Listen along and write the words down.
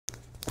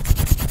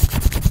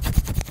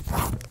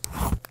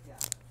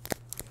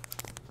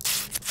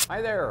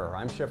Hi there,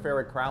 I'm Chef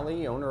Eric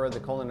Crowley, owner of the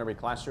Culinary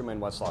Classroom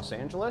in West Los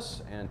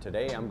Angeles, and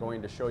today I'm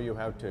going to show you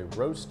how to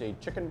roast a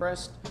chicken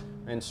breast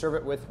and serve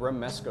it with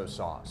Romesco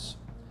sauce.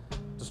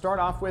 To start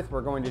off with,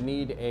 we're going to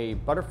need a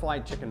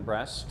butterfly chicken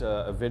breast,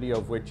 a video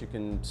of which you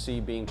can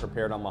see being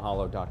prepared on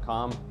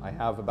Mahalodotcom. I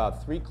have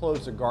about 3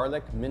 cloves of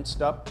garlic,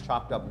 minced up,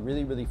 chopped up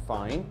really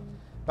fine.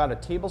 About a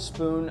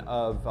tablespoon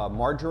of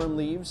marjoram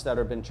leaves that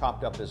have been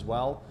chopped up as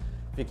well.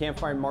 If you can't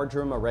find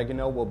marjoram,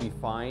 oregano will be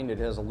fine. It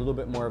has a little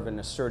bit more of an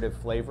assertive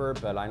flavor,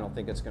 but I don't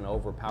think it's going to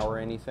overpower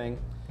anything.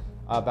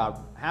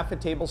 About half a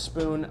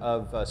tablespoon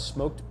of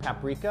smoked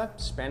paprika,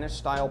 Spanish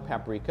style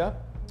paprika.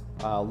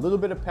 A little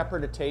bit of pepper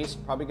to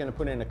taste, probably going to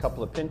put in a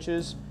couple of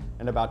pinches,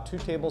 and about 2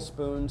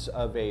 tablespoons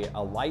of a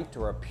light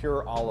or a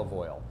pure olive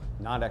oil,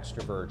 not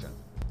extra virgin.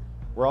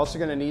 We're also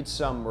going to need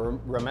some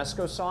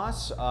Romesco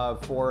sauce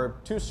for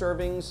 2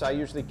 servings. I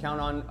usually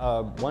count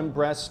on 1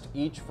 breast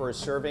each for a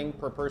serving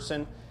per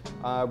person.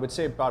 I would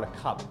say about a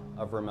cup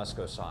of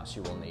Romesco sauce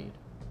you will need.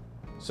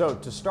 So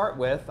to start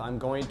with, I'm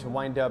going to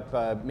wind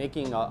up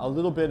making a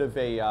little bit of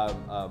a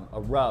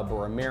rub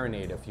or a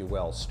marinade, if you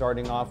will.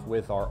 Starting off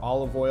with our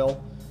olive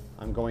oil,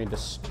 I'm going to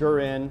stir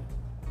in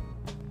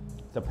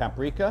the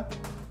paprika,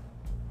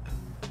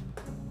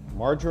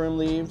 marjoram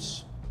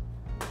leaves,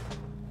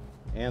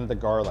 and the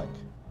garlic.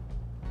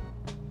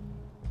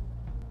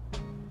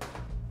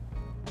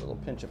 A little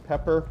pinch of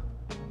pepper.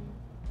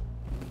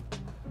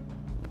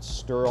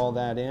 Stir all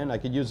that in. I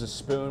could use a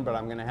spoon, but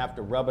I'm going to have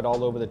to rub it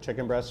all over the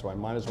chicken breast, so I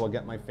might as well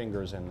get my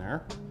fingers in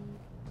there.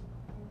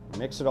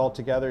 Mix it all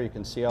together. You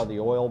can see how the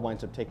oil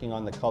winds up taking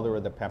on the color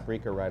of the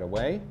paprika right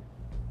away.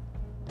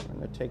 I'm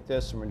going to take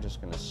this and we're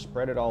just going to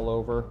spread it all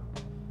over.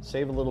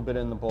 Save a little bit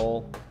in the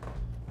bowl.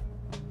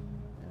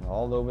 And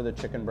all over the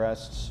chicken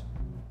breasts.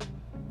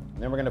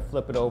 And then we're going to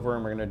flip it over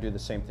and we're going to do the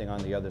same thing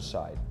on the other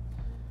side.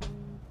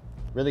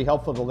 Really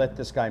helpful to let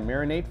this guy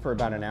marinate for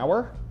about an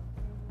hour.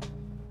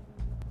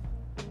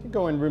 You can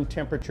go in room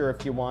temperature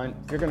if you want.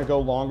 If you're going to go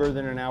longer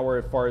than an hour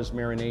as far as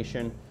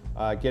marination,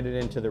 get it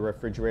into the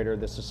refrigerator.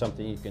 This is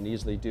something you can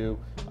easily do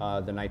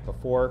the night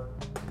before.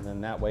 And then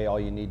that way all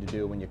you need to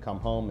do when you come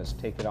home is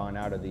take it on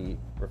out of the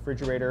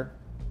refrigerator,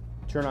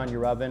 turn on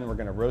your oven. We're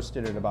going to roast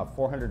it at about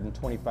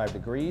 425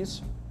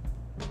 degrees.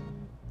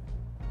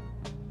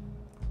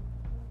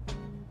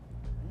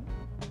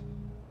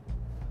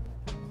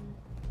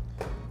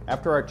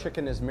 After our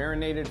chicken is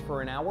marinated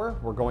for an hour,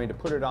 we're going to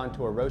put it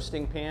onto a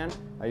roasting pan.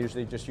 I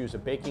usually just use a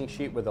baking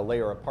sheet with a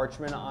layer of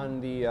parchment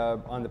on the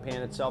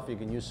pan itself. You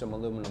can use some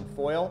aluminum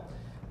foil.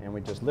 And we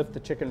just lift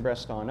the chicken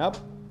breast on up,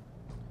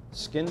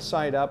 skin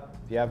side up.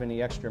 If you have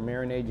any extra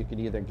marinade, you can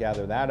either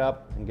gather that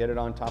up and get it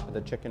on top of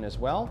the chicken as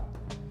well.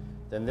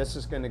 Then this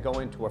is going to go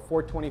into a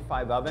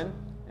 425 oven,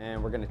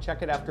 and we're going to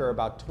check it after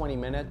about 20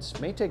 minutes. It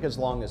may take as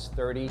long as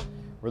 30.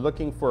 We're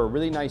looking for a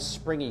really nice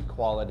springy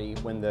quality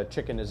when the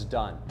chicken is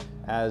done.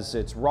 As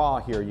it's raw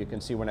here, you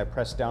can see when I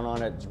press down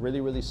on it, it's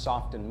really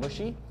soft and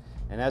mushy.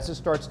 And as it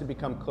starts to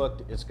become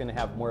cooked, it's going to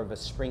have more of a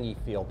springy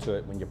feel to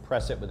it when you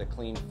press it with a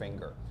clean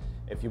finger.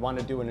 If you want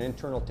to do an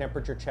internal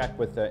temperature check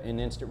with an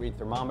instant read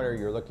thermometer,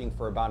 you're looking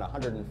for about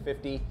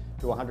 150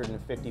 to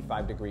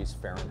 155 degrees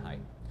Fahrenheit.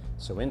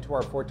 So into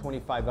our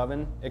 425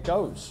 oven it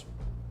goes.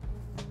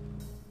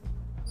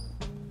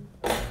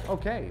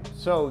 Okay,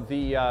 so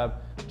the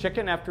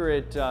chicken, after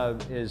it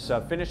is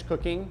finished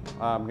cooking,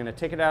 I'm going to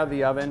take it out of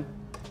the oven.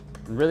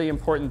 Really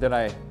important that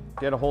I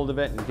get a hold of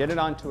it and get it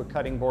onto a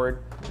cutting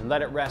board and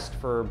let it rest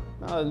for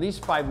at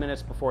least 5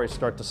 minutes before I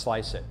start to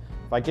slice it.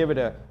 If I give it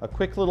a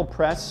quick little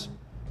press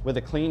with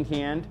a clean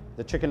hand,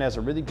 the chicken has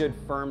a really good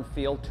firm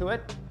feel to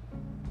it.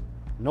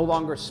 No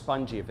longer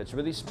spongy. If it's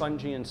really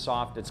spongy and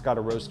soft, it's got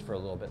to roast for a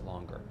little bit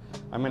longer.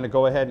 I'm going to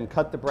go ahead and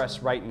cut the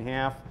breast right in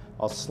half.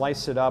 I'll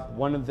slice it up.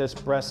 One of this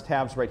breast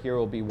halves right here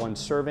will be 1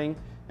 serving,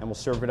 and we'll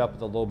serve it up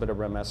with a little bit of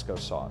Romesco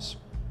sauce.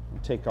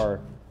 We'll take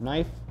our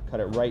knife, cut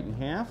it right in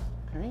half.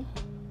 Okay.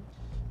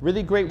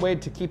 Really great way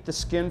to keep the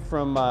skin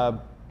from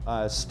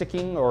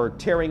sticking or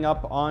tearing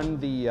up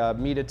on the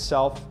meat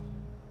itself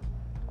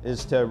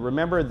is to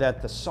remember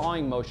that the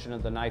sawing motion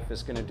of the knife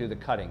is going to do the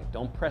cutting.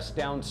 Don't press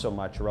down so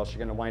much or else you're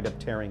going to wind up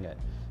tearing it.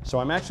 So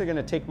I'm actually going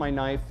to take my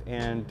knife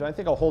and I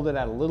think I'll hold it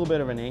at a little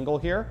bit of an angle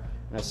here,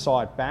 and I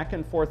saw it back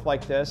and forth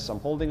like this. I'm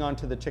holding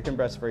onto the chicken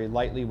breast very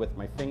lightly with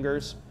my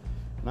fingers.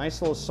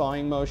 Nice little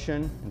sawing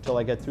motion until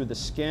I get through the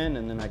skin,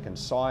 and then I can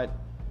saw it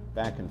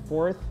back and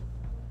forth.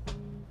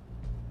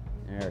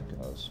 There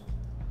it goes.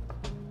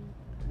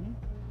 Okay.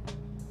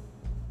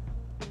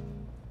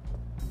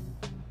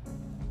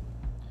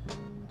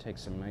 Take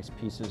some nice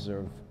pieces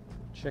of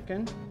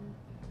chicken,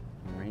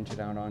 arrange it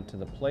out onto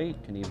the plate.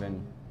 Can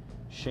even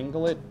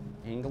shingle it,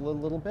 angle it a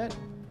little bit.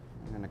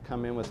 I'm going to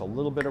come in with a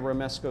little bit of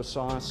Romesco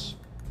sauce.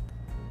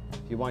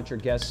 If you want your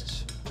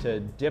guests to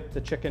dip the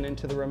chicken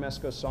into the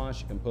Romesco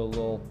sauce, you can put a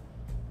little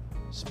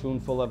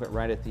spoonful of it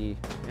right at the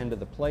end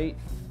of the plate.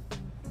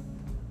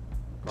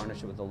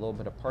 Garnish it with a little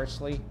bit of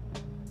parsley.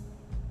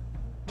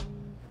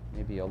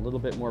 Maybe a little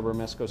bit more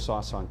Romesco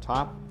sauce on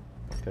top,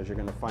 because you're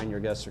going to find your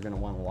guests are going to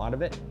want a lot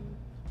of it.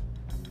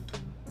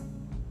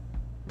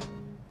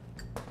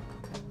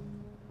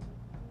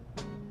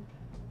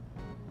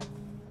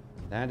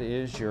 that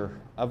is your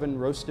oven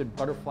roasted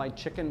butterfly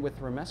chicken with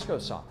Romesco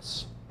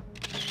sauce.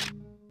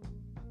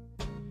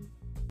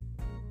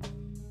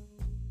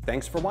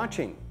 Thanks for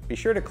watching. Be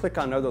sure to click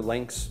on other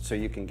links so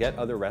you can get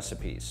other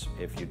recipes.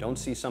 If you don't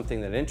see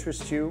something that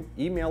interests you,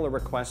 email a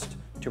request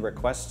to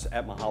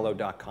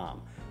requests@Mahalodotcom.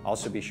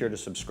 Also be sure to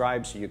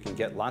subscribe so you can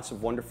get lots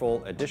of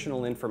wonderful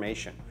additional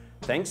information.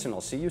 Thanks, and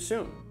I'll see you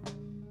soon.